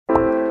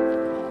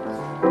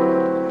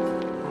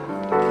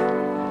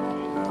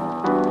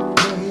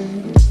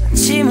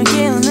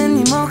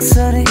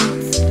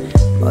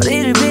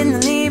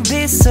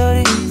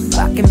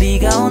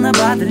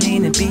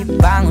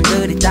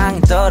방울들이 땅에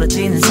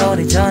떨어지는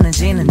소리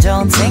전해지는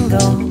전생고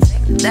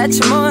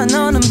대체 뭐야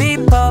너는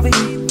비법이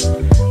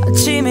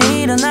아침에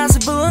일어나서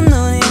부은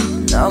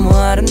눈이 너무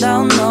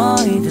아름다운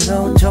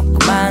너희들로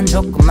조금만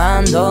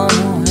더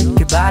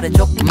누웠길 바래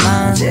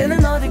조금만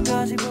이제는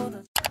어디까지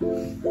보다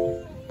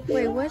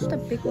Wait, where's the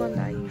big one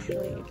that I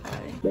usually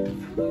buy?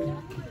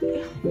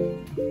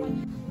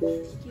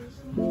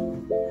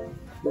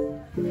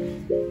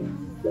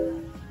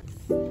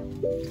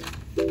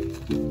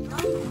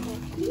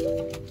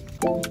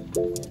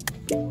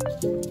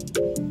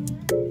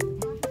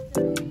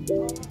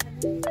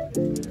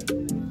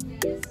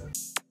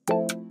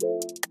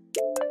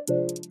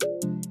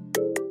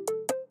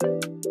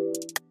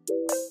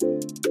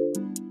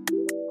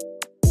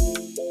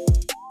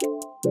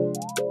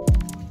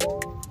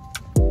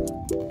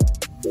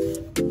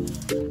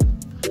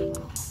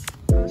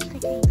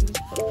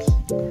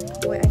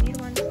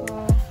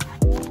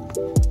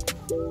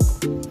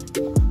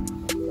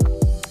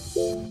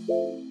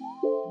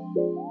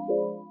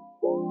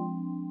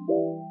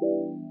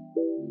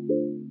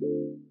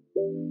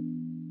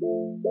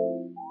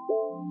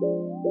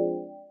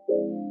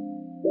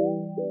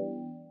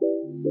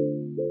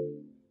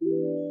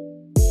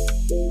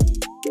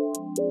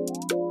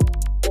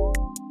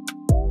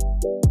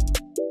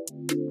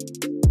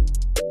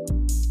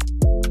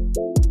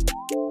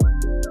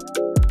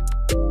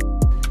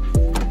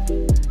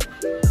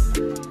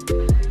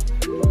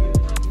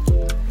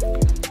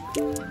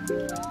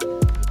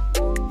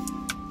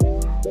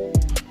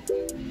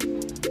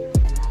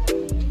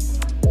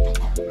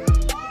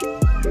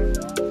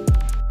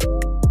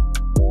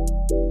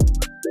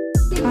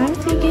 I'm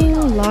thinking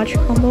large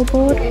combo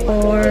board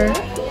or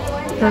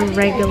the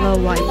regular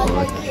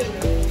whiteboard.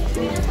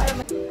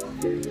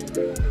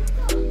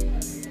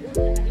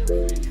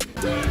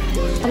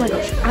 Oh my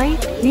gosh,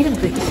 I needed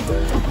this.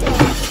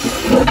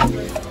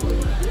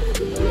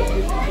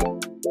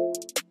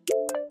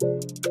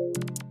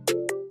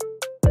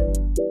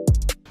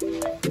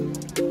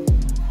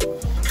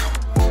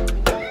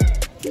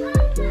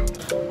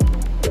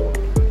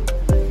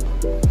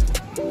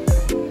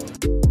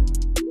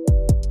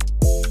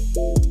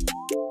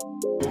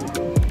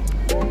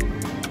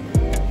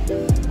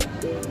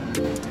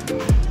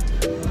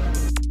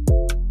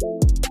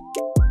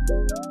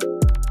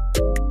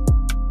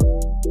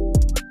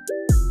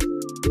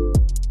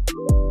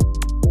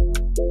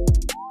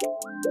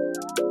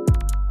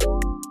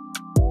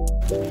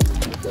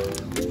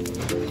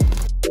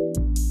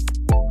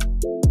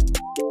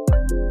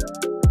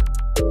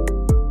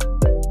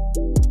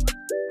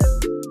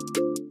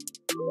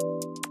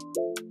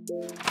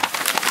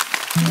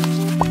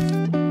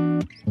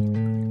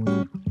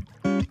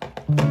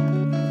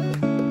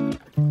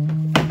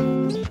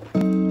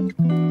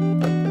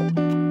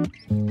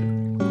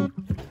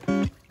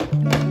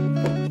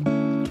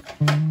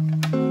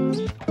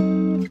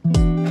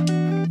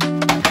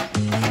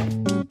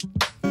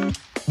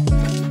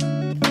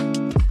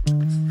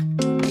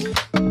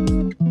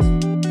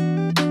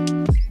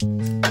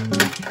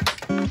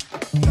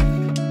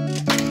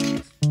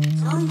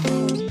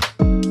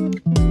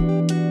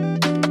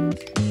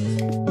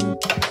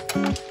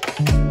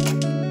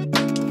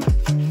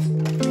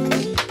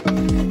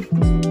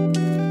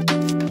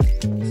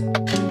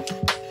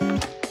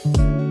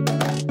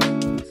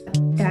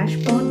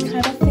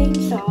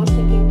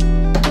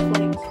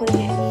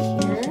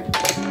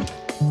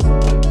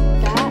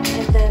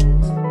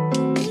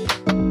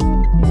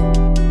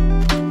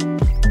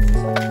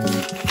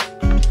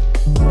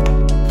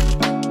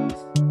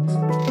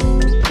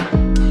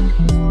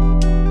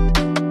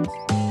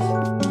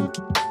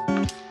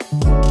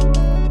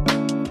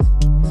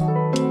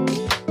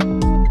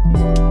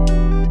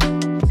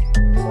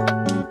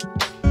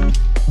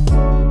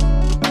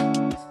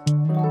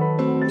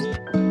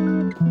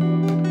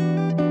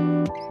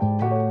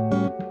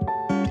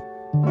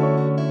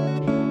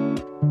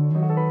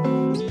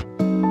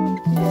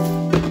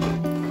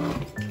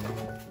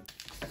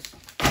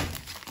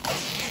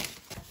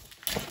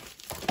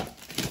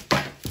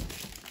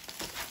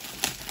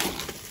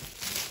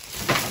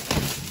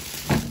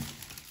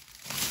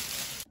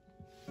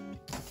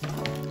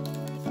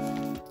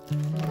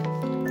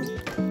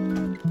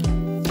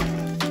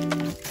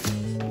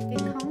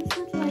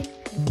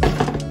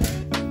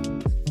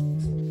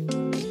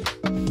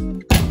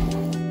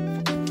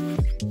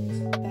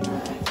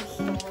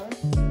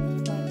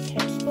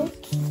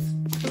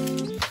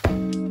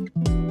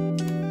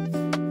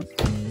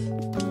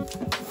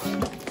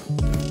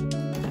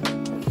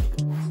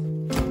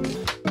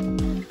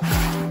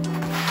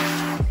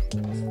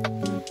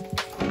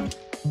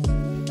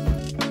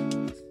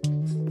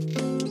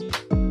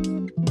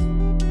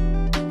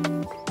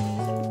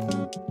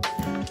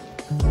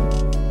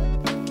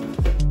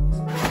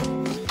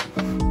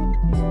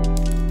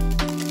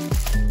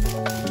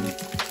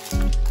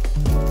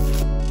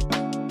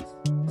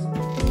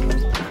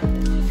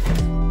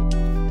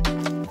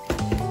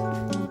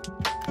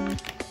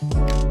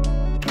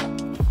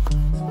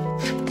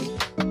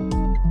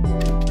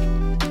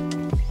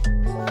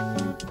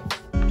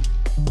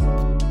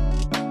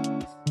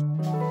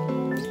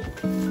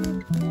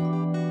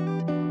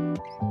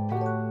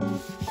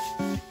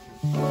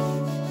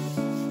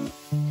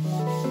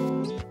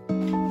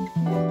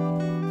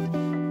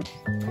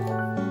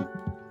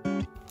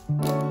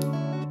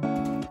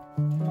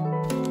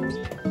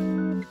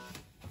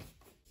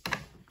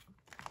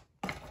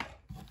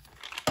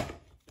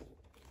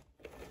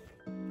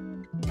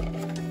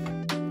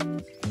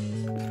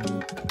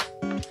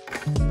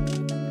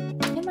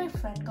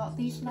 got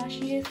these last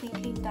year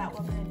thinking that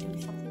we're gonna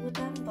do something with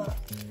them, but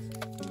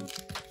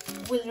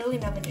we literally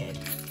never did.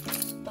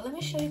 But let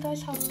me show you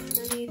guys how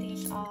pretty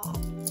these are.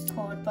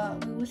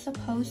 But we were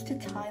supposed to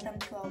tie them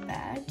to our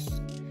bags,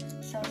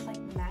 so it's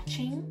like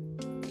matching.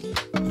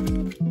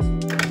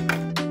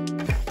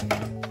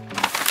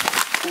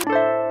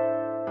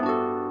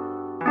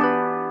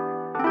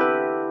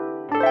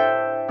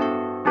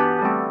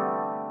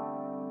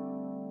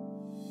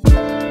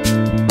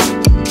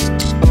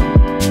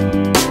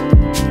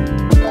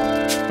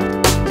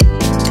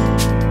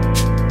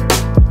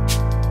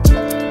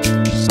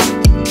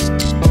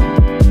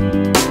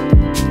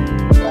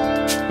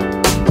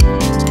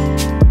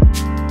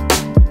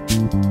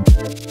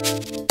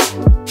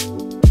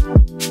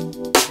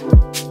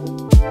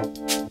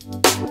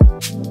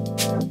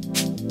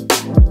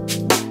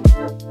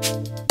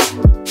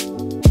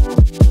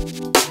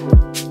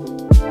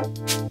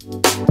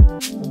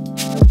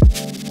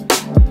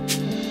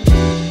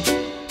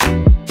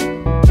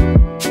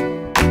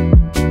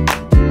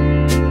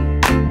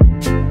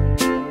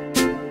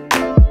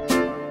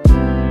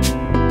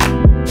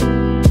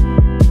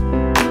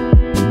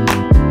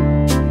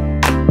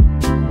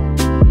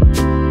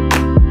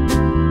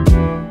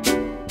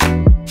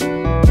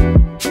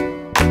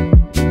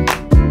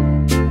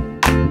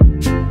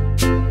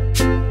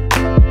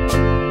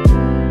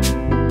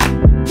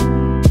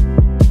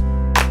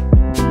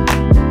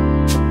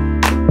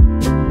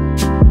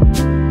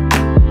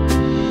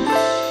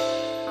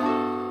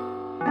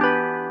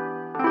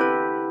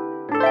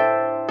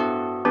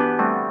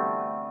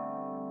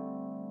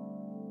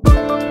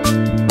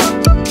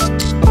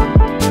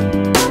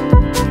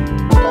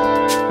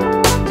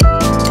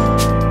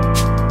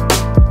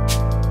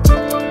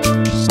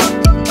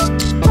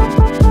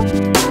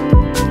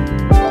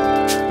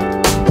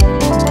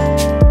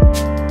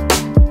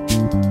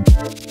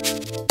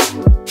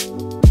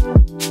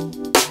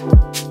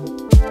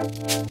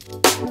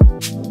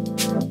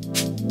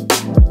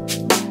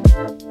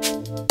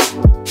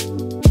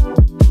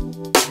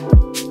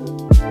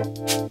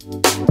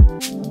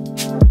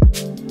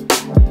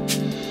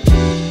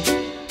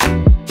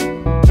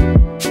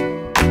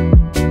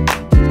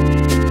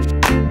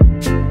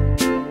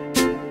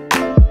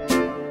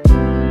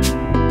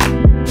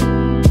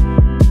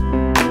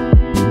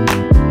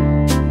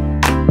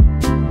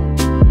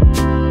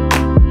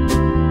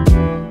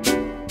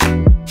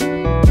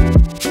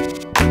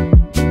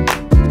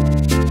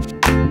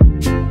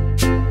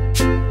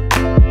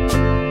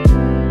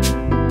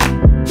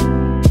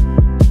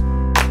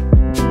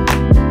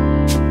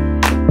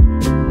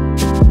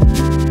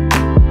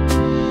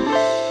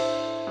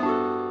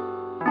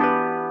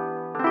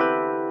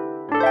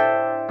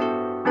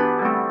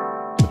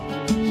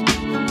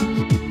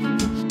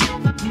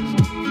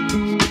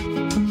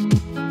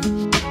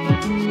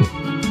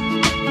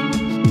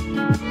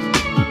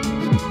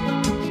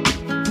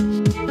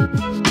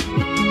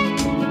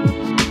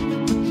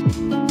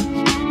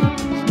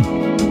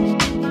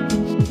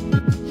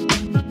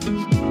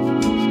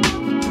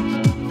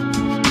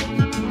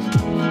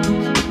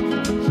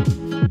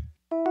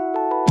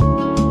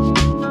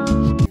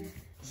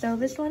 So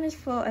this one is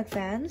for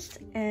advanced,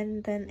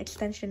 and then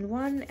extension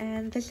 1,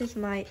 and this is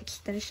my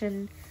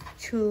extension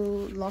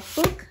 2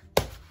 logbook.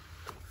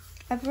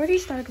 I've already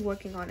started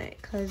working on it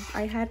because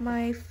I had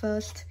my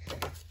first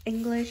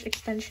English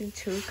extension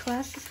 2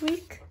 class this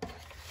week.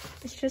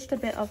 It's just a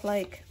bit of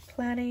like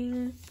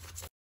planning.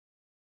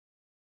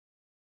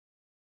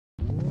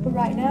 But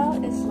right now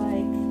it's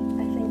like,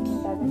 I think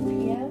 7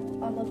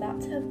 p.m. I'm about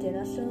to have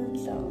dinner soon,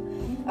 so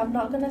I'm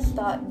not gonna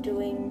start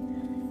doing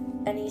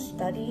any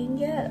studying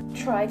yet.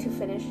 Try to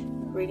finish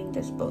reading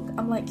this book.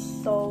 I'm like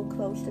so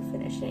close to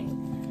finishing.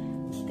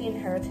 It's the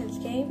Inheritance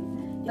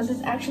Game. This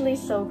is actually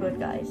so good,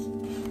 guys.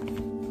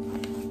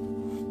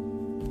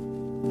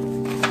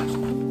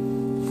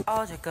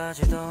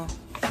 어제까지도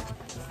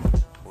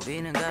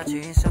우리는 같이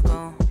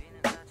있었고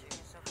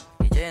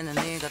이제는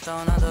네가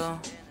떠나도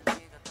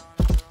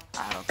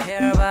I don't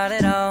care about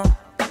it all.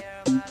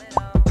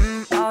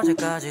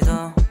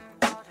 어제까지도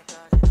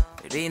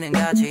우리는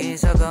같이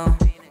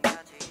있었고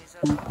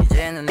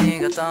이제는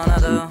네가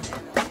떠나도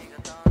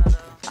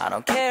I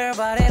don't care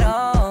about it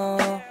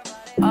all.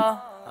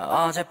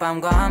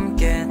 어젯밤과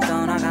함께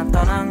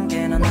떠난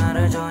게 넌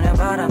나를 전혀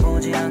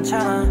바라보지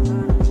않잖아.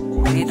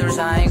 우리 둘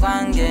사이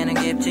관계는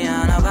깊지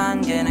않아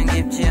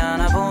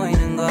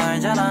보이는 거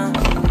알잖아.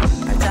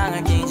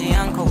 발장을 끼지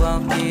않고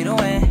걷기로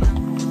해.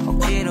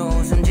 억지로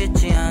웃음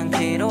짓지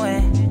않기로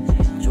해.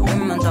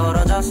 조금만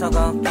떨어져서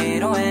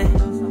걷기로 해.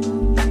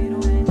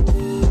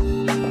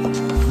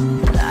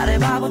 나를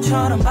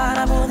바보처럼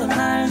바라보던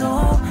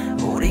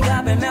날도,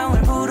 우리가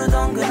별명을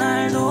부르던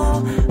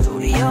그날도,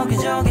 둘이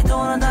여기저기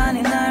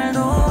돌아다닌 날도,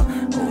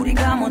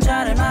 우리가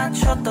모자를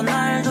맞췄던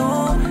날도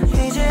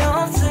이제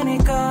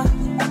없으니까,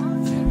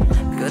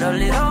 그럴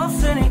일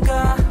없으니까.